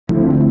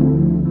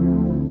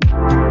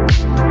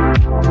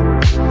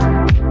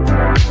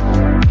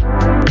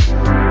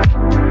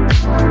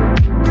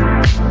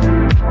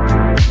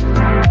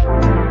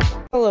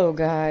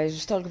guys,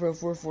 it's Talkabro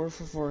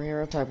 4444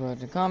 here, type of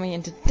Nakami,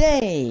 and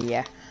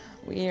today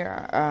we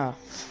are,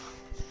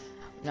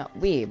 not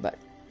we, but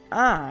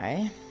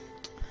I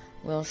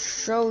will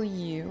show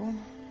you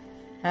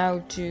how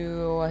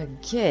to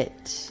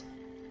get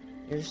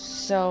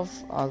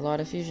yourself a lot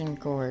of fusion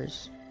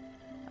cores.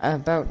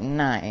 About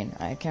 9.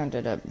 I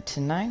counted up to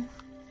 9.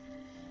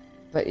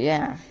 But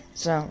yeah,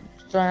 so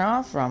starting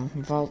off from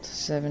Vault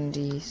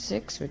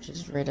 76, which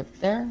is right up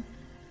there,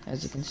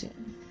 as you can see,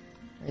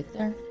 right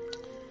there.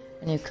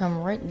 And you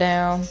come right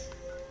down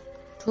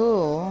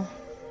to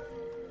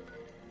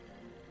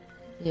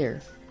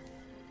here.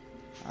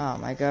 Oh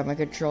my god, my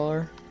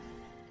controller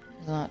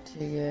is not too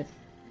good.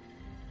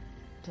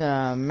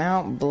 To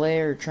Mount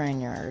Blair Train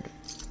Yard.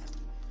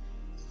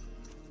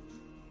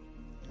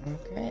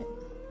 Okay.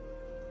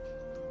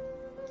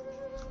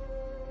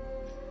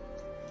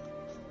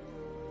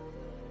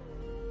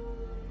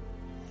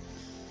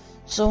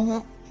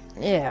 So,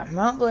 yeah,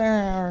 Mount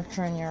Blair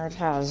Train Yard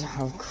has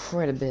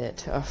quite a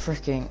bit of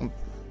freaking,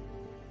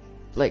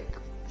 like,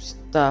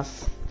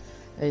 stuff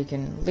that you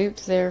can loot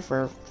there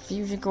for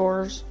fusion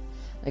cores,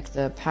 like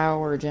the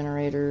power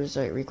generators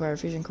that require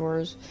fusion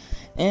cores,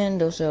 and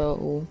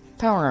also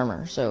power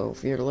armor. So,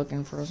 if you're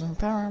looking for some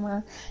power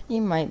armor, you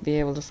might be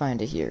able to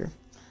find it here.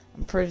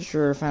 I'm pretty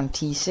sure I found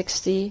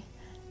T60,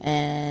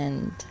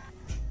 and,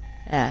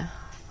 yeah.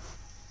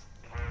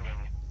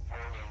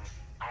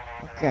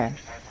 Okay,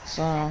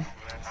 so...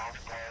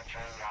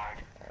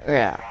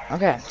 yeah,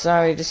 okay,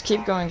 so you just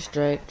keep going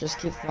straight, just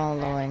keep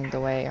following the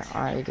way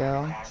I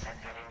go.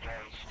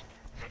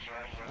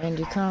 And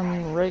you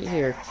come right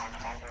here.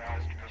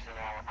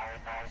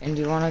 And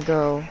you want to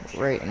go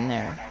right in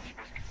there.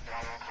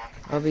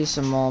 There'll be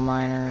some mole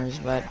miners,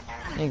 but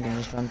you can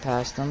just run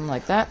past them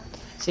like that.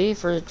 See,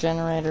 for a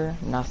generator,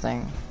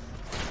 nothing.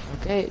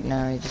 Okay,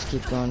 now you just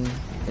keep going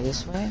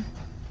this way.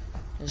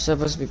 There's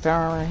supposed to be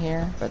power armor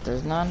here, but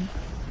there's none.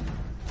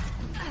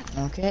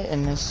 Okay,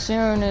 and as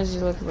soon as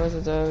you look at both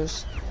of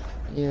those,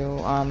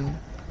 you,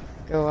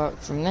 go out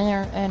from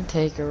there and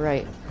take a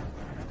right.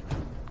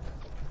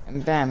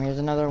 And bam, here's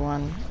another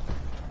one.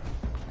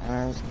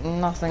 There's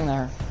nothing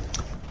there.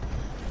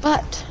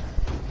 But,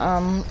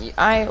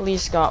 I at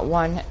least got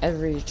one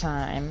every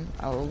time.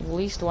 At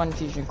least one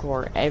fusion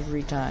core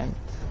every time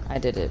I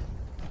did it.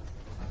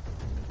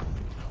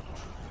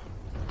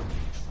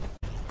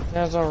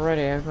 There's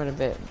already quite a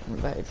bit.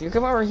 But if you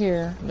come over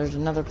here, there's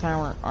another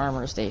power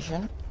armor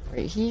station.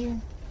 Right here,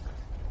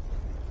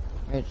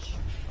 which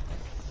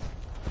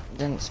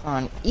didn't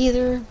spawn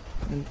either,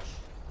 which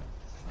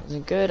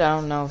isn't good. I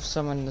don't know if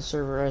someone in the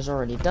server has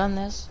already done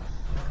this.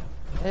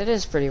 It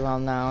is pretty well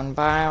known,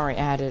 but I already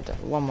added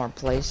one more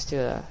place to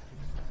the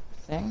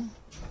thing.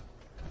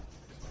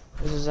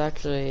 This is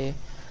actually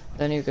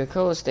the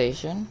Nuka-Cola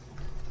station.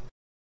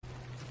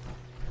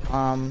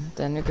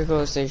 The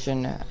Nuka-Cola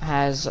station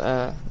has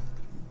a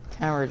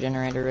power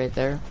generator right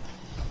there.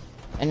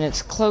 And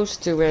it's close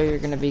to where you're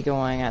going to be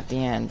going at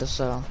the end,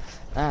 so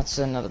that's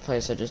another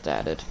place I just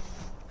added.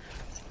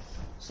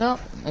 So,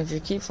 if you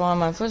keep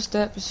following my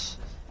footsteps,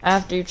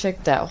 after you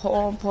check that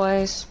whole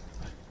place,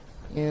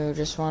 you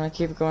just want to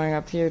keep going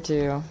up here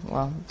to,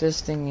 well,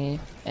 this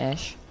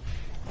thingy-ish.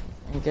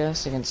 I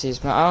guess you can see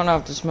smoke. I don't know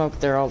if there's smoke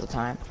there all the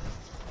time.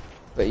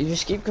 But you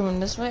just keep coming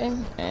this way,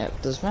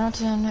 up this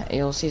mountain,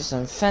 you'll see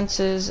some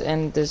fences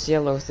and this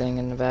yellow thing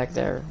in the back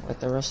there with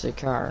the rusty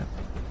car.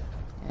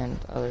 And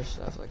other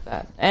stuff like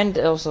that. And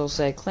also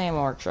say claim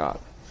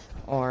workshop.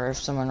 Or if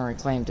someone already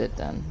claimed it,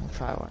 then I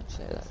probably won't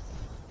say that.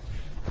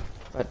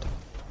 But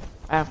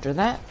after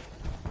that,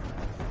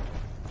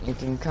 you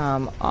can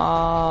come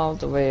all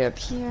the way up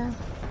here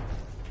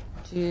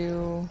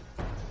to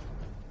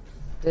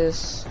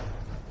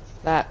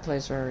that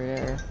place over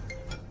there.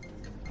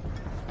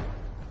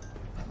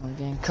 I'm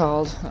getting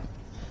called.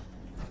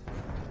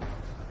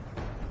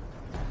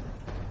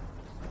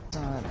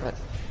 But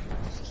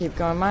keep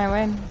going my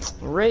way.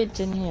 Right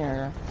in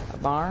here, a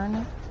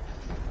barn.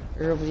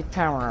 There will be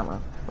power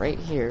armor right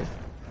here.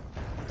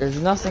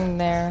 There's nothing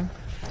there.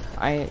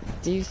 I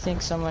do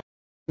think someone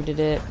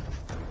did it,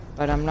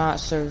 but I'm not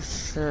so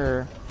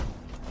sure.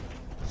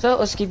 So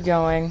let's keep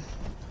going.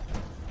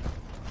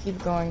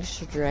 Keep going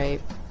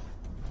straight.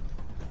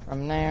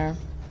 From there,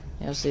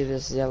 you'll see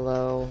this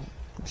yellow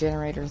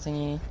generator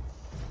thingy,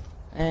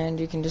 and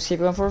you can just keep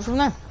going forward from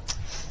there.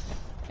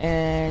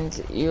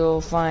 And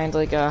you'll find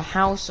like a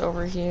house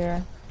over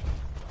here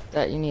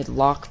that you need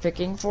lock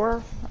picking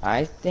for.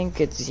 I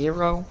think it's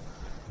 0,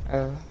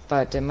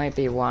 but it might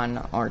be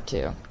 1 or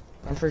 2.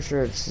 I'm pretty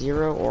sure it's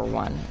 0 or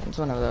 1. It's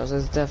one of those.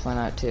 It's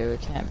definitely not 2.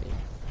 It can't be.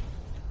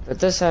 But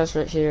this house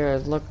right here,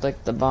 it looked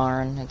like the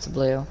barn. It's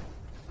blue.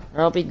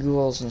 There'll be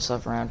ghouls and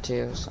stuff around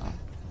too. So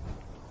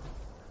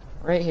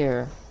right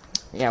here,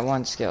 yeah,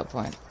 1 skill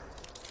point.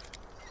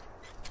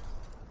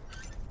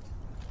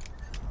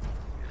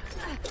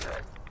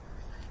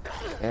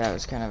 Yeah, that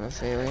was kind of a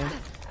failure.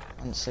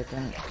 1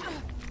 second.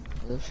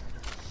 Oops.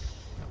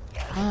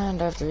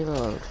 And I have to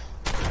reload.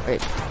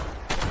 Wait.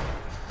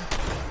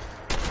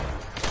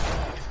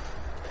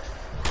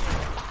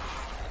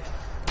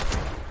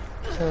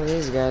 kill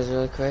these guys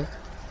really quick.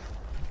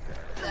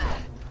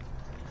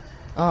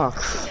 Oh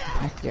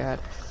my god.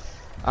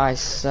 I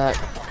suck.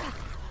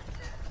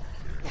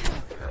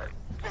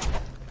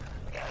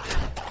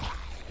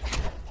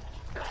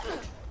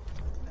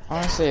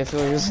 Honestly, I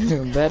feel like this is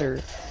doing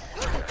better.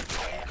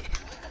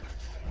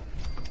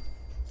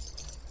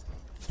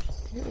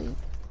 Okay.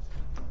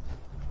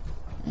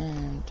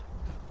 And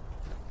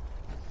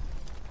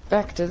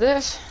back to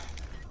this.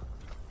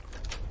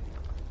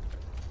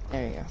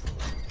 There you go.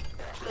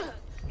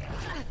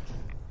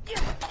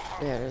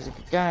 Yeah, there's a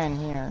guy in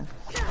here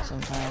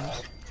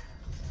sometimes.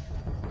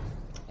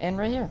 And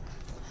right here.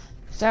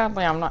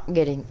 Sadly, I'm not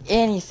getting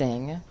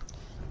anything,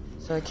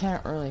 so I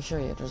can't really show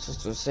you. There's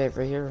just a save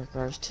right here,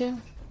 requires 2.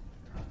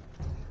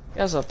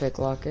 Guess I'll pick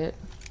lock it.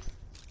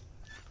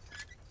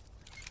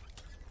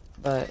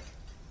 But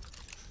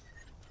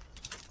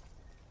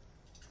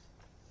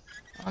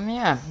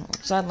yeah,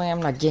 sadly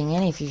I'm not getting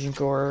any fusion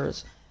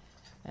cores,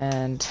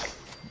 and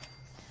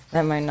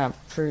that might not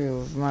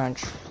prove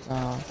much,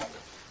 so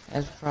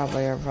it's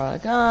probably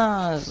like,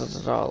 oh, this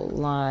is all a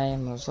lie,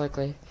 most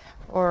likely,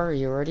 or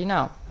you already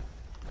know.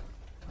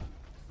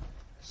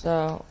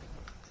 So,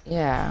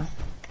 yeah.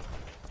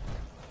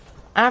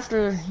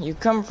 After you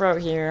come from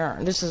here,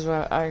 this is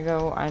where I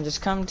go. I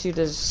just come to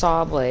this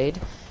saw blade,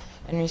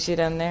 and you see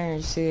down there,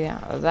 you see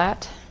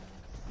that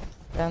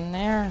down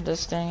there,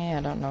 this thingy,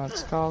 I don't know what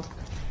it's called.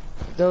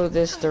 Go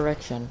this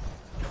direction.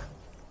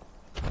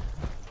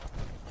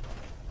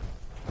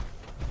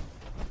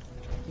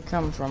 You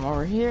come from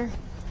over here,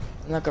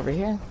 and look over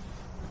here.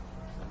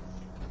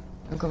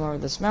 You come over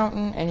this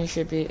mountain, and you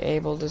should be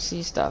able to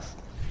see stuff.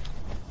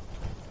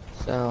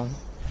 So,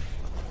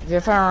 if you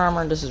have fire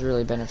armor, this is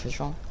really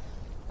beneficial.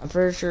 I'm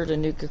pretty sure the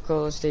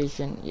Nuka-Cola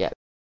station, yeah,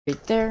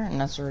 right there,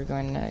 and that's where we're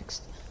going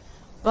next.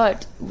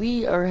 But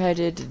we are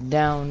headed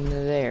down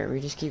there. We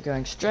just keep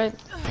going straight.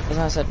 It's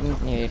not that you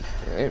need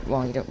it.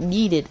 Well, you don't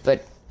need it,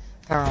 but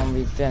power armor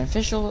will be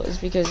beneficial. Is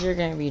because you're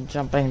going to be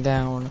jumping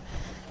down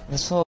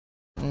this hole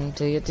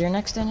until you get to your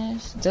next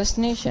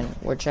destination,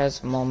 which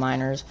has mole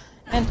miners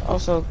and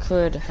also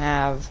could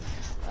have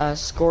a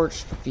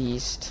scorched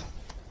beast.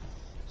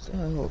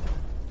 So,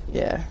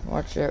 yeah,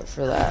 watch out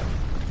for that.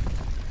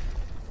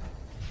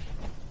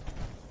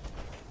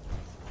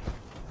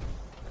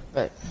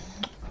 But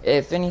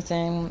if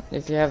anything,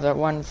 if you have that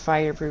one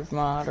fireproof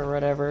mod or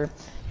whatever,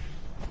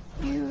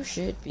 you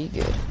should be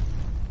good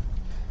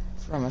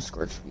from a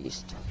scorched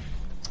beast.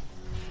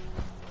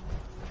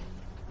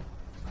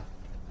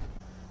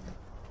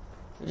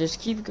 So just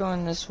keep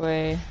going this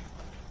way.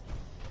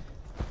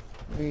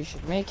 We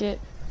should make it.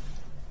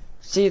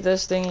 See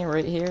this thingy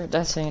right here?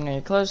 That's hanging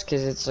really close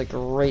because it's like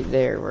right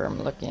there where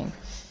I'm looking.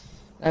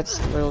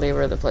 That's literally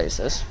where the place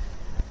is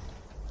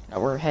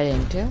that we're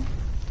heading to.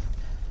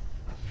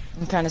 You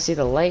can kind of see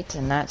the light,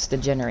 and that's the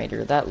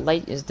generator. That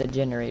light is the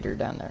generator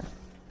down there.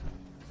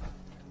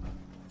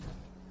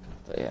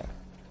 But yeah,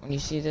 when you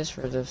see this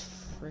where the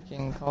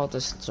freaking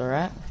cultists are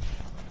at,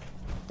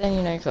 then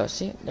you know you're close.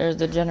 See, there's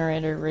the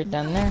generator right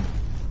down there.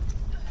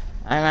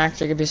 I'm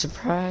actually gonna be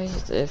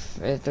surprised if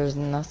there's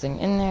nothing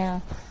in there,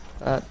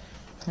 but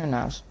who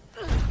knows.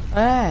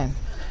 Hey,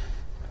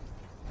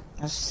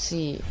 let's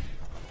see.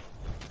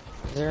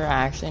 Is there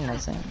actually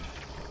nothing?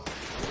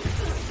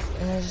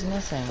 And there's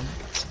nothing.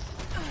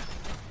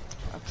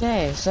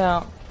 Okay,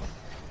 so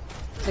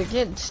to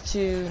get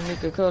to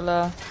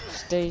Nuka-Cola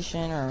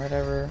station or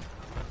whatever,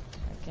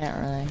 I can't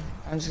really.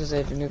 I'm just gonna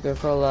say the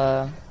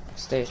Nuka-Cola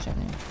station.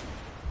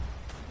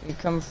 You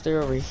come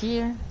through over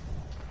here,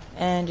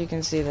 and you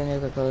can see the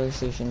Nuka-Cola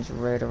station's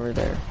right over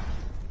there.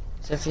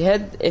 So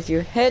if you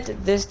head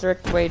this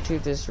direct way to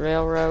this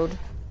railroad,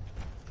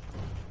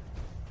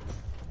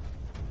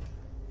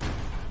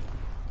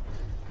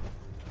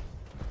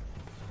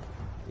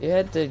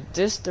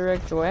 this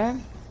direct way,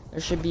 there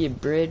should be a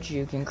bridge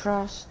you can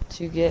cross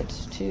to get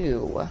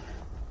to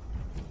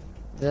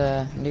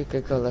the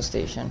Nuka-Cola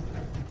station.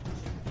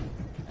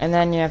 And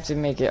then you have to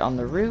make it on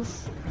the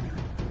roof,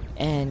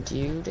 and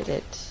you did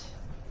it.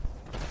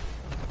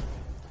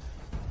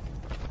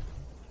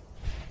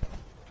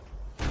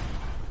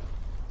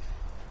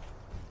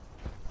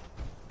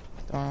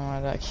 Don't know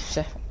why that keeps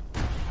happening.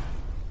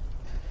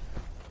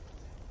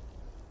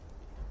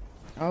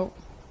 Oh,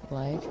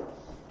 like,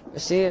 you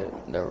see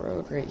it? The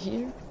road right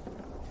here.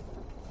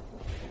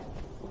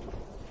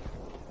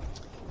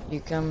 You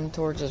come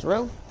towards this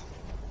road,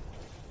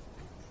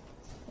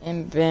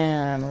 and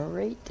bam,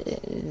 right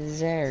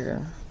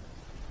there,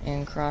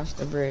 and cross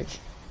the bridge.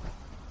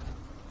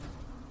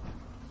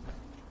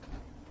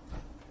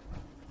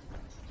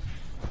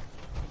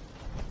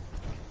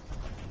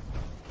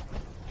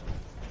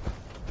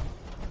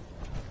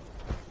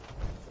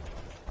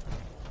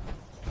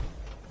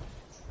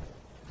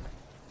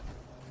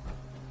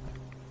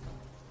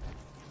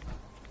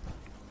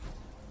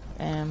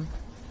 Bam.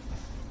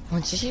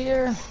 Once you're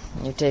here,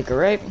 you take a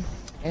right,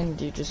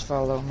 and you just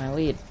follow my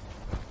lead.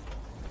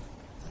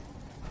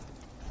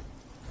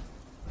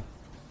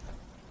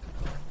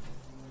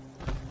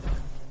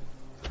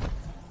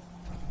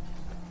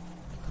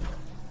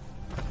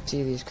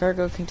 see these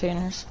cargo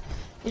containers.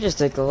 You just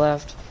take the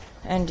left,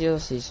 and you'll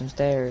see some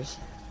stairs.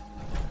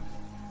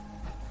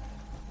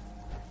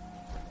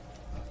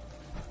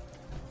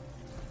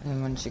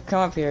 And once you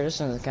come up here,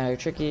 this one's kind of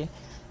tricky.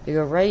 You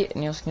go right,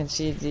 and you can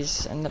see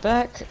these in the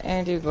back,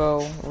 and you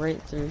go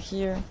right through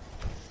here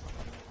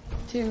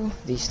to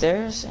these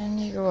stairs, and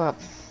you go up.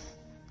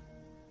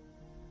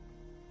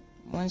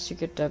 Once you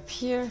get up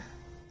here,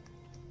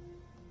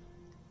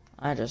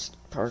 I just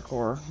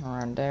parkour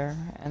around there,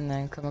 and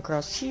then come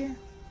across here.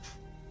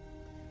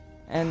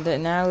 And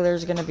then now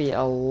there's gonna be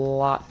a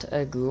lot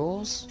of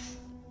ghouls.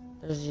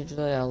 There's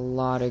usually a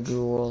lot of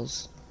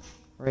ghouls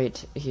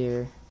right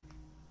here.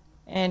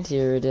 And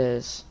here it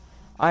is.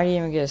 I didn't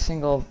even get a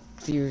single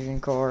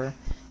fusion core,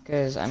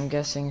 because I'm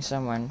guessing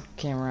someone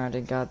came around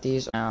and got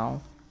these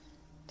now.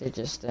 They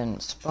just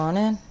didn't spawn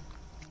in.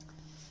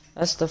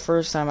 That's the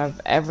first time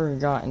I've ever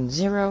gotten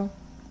 0.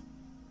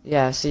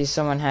 Yeah, see,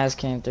 someone has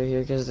came through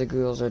here because the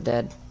ghouls are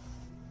dead.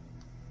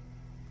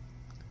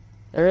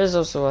 There is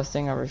also a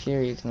thing over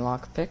here you can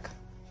lockpick.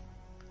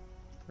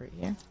 Right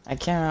here. I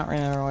cannot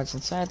remember what's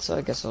inside, so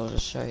I guess I'll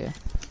just show you.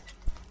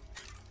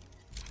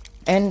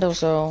 And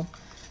also,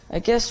 I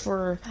guess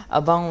for a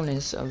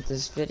bonus of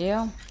this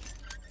video,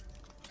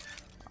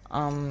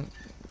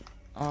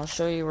 I'll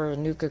show you where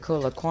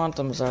Nuka-Cola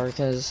Quantums are,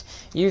 because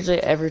usually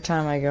every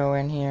time I go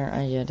in here,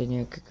 I get a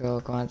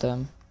Nuka-Cola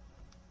Quantum.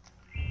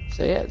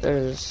 So yeah,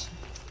 there's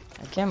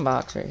a chem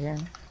box right here.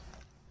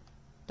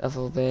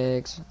 Duffel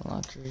bags,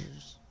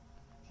 lockers,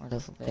 more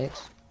duffel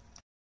bags.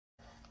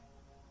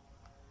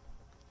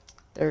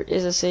 There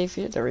is a safe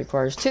here that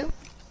requires 2.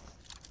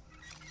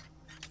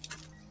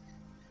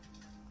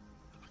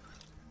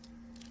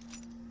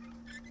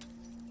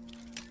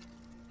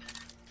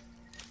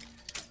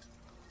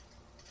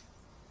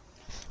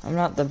 I'm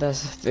not the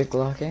best at pick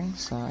locking,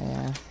 so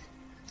yeah.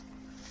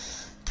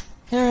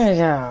 Here we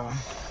go.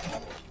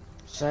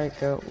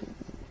 Psycho.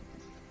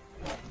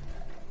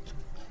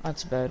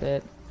 That's about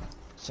it.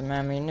 Some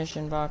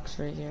ammunition box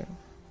right here.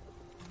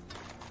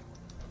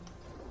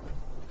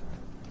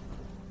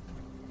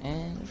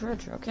 And the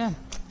fridge, okay.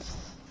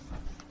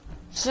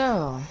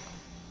 So,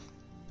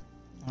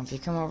 if you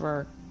come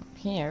over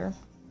here,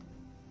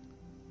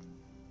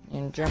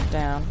 and jump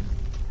down.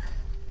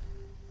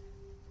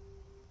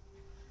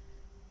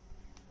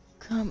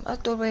 Come all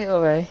the way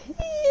over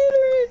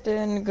here,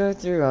 then go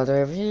through all the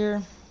way over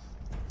here.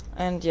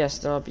 And yes,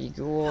 there'll be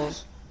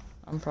ghouls.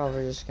 I'm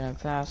probably just gonna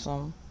pass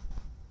them.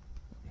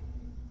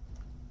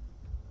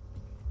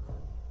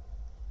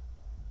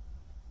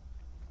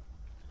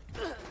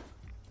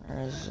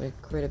 There's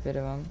quite a bit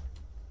of them.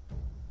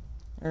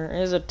 There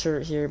is a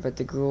turret here, but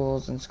the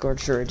ghouls and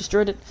Scorched already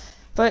destroyed it.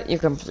 But you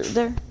come through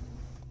there.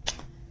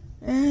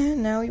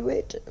 And now we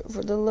wait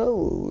for the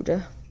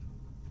load.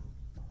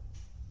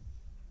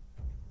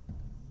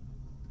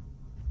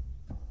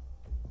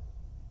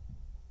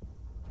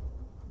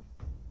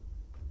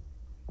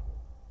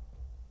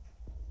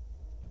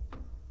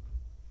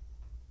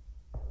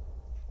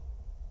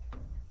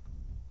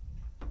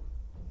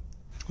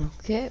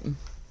 Okay.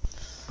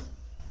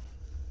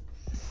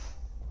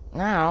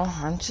 Now,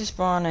 once you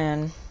spawn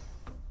in,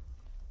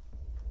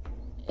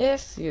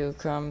 if you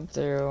come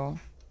through,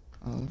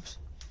 oops,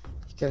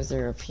 you go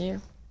through up here,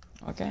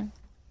 okay?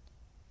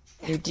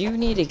 You do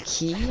need a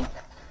key.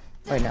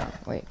 Wait, no,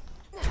 wait.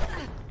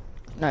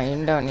 No,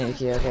 you don't need a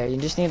key, okay? You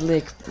just need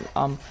like,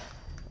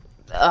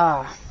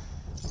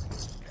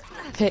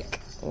 pick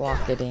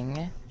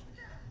locketing.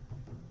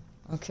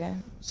 Okay,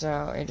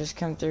 so you just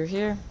come through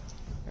here.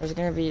 There's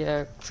gonna be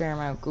a fair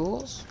amount of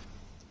ghouls.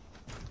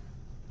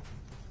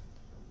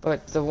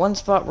 But the one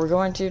spot we're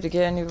going to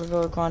get a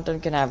Nuka-Cola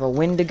Quantum can have a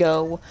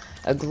Wendigo,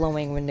 a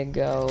glowing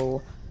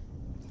Wendigo,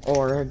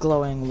 or a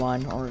glowing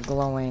one, or a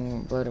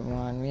glowing blooded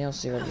one. We'll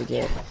see what we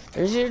get.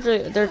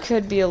 There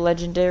could be a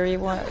legendary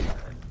one,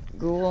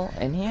 ghoul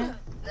in here.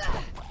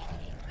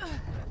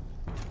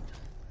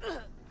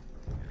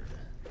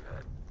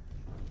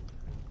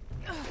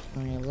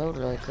 Let me load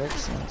really quick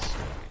since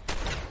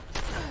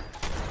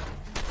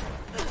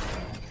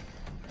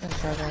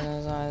sharpening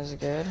those eyes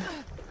good.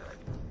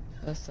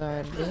 That's how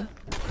I'd be.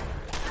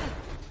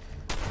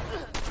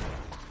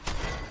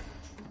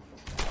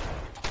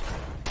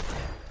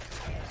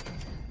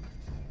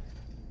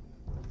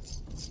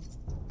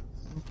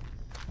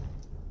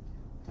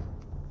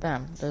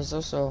 Bam. There's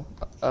also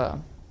a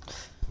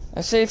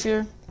safe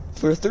here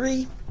for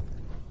 3.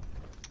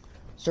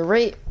 So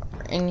right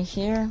in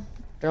here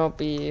there'll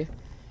be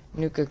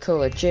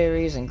Nuka-Cola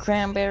cherries and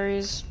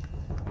cranberries.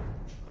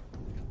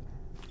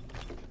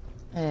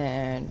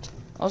 And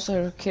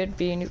also could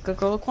be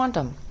Nuka-Cola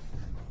Quantum.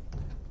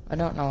 I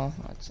don't know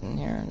what's in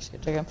here. I'm just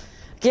gonna check them.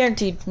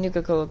 Guaranteed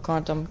Nuka-Cola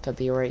Quantum to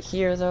be right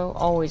here though.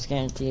 Always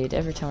guaranteed.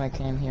 Every time I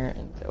came here,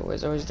 it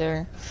was always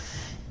there.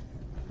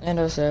 And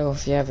also,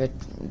 if you have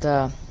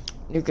the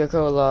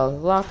Nuka-Cola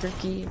locker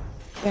key,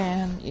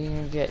 bam, you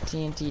can get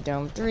TNT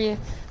Dome 3,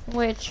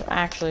 which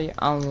actually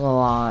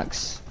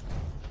unlocks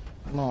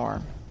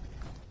more.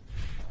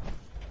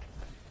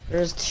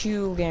 There's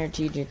 2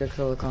 guaranteed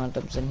Nuka-Cola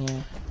Quantums in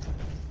here.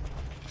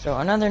 So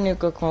another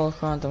Nuka Cola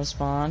Quantum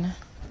spawn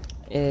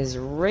is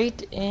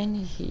right in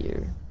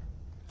here.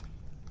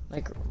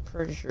 Like, I'm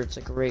pretty sure it's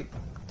like right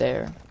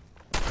there.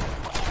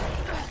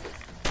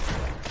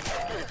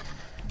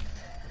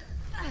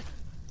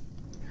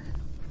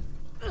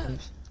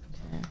 Oops.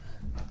 Okay.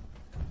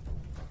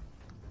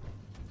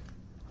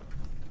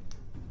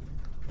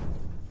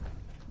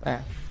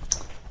 There.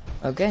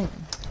 Okay.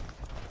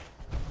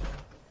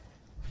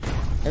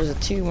 There's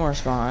two more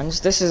spawns.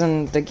 This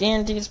isn't the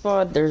guaranteed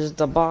spot. There's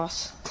the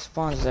boss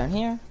spawns down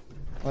here.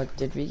 What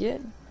did we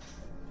get?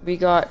 We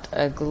got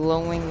a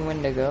glowing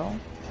Wendigo.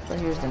 But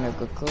here's the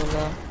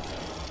Nuka-Cola.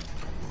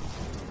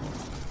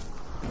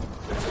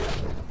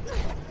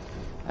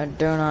 I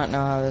do not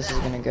know how this is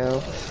gonna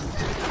go.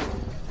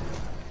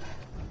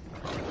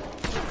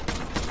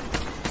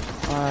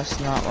 Oh, that's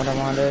not what I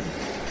wanted.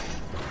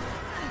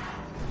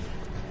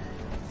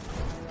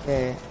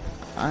 Okay,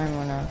 I'm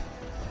gonna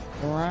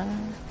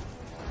run.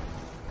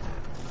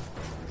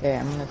 Okay,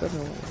 I'm gonna go to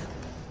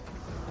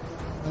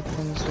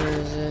weapons. Where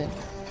is it?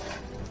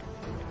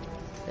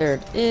 There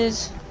it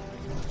is.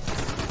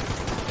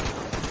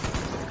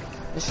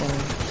 This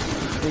thing's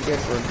pretty good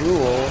for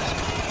ghouls.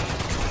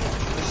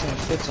 This thing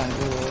fits on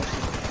ghouls.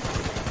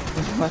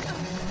 But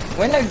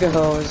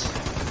Wendigos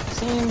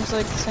seems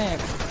like the same.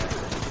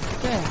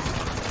 Okay.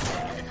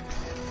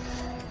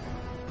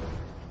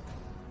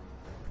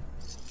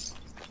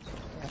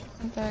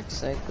 Impact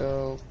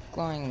Psycho,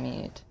 glowing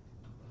meat.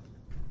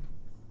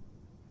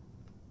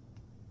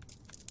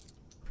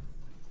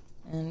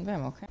 And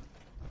bam, okay.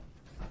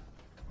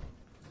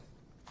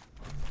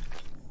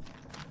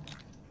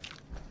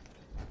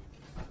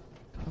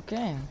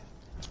 Okay.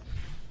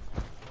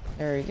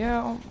 There we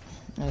go.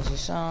 As you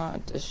saw, I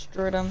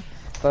destroyed them.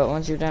 But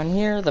once you're down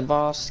here, the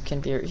boss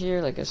can be right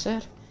here, like I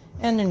said.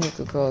 And the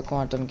Nuka-Cola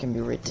Quantum can be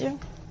right there.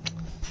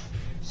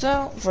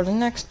 So, for the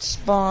next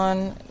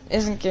spawn,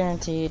 isn't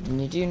guaranteed,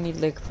 and you do need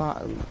like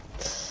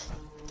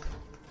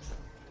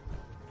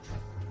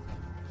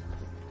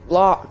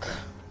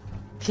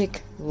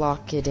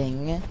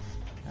pick-locketing.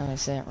 I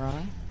say it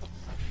wrong.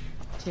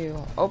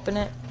 To open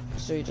it,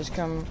 so you just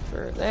come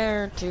from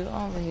there to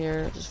over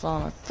here, just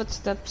follow my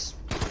footsteps.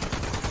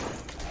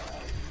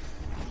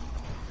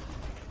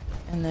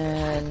 And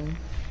then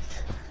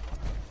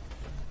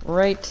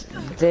right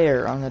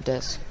there on the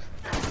desk,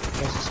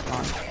 there's a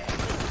spawn.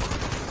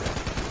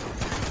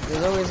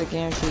 There's always a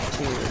guaranteed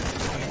 2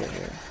 over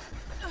here.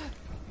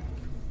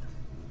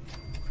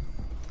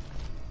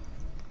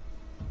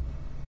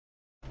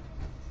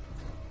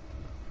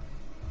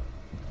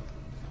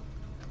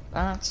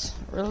 That's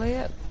really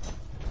it.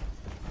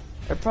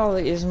 There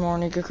probably is more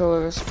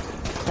Nuka-Cola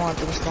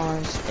Quantum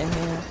spawns in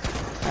here.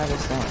 I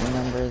just don't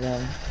remember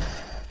them.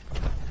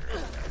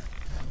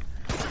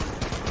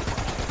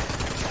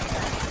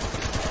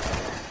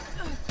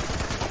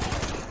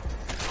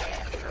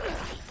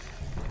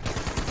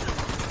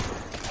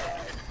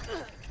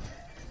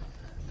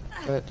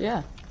 But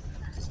yeah,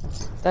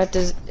 that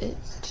is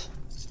it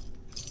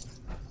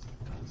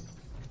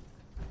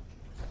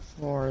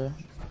for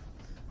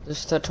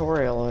this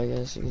tutorial, I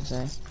guess you could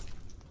say.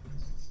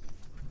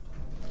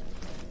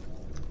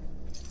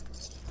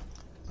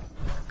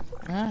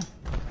 Yeah.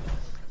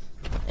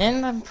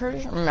 And I'm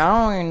pretty sure, I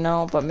don't even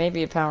know, but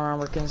maybe a power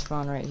armor can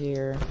spawn right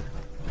here.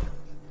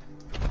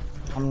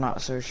 I'm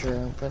not so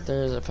sure, but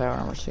there is a power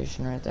armor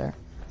station right there.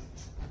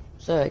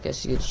 So I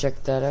guess you could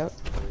check that out.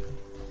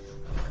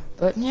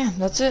 But yeah,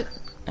 that's it.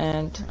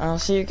 And I'll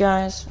see you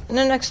guys in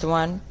the next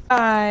one.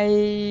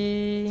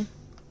 Bye!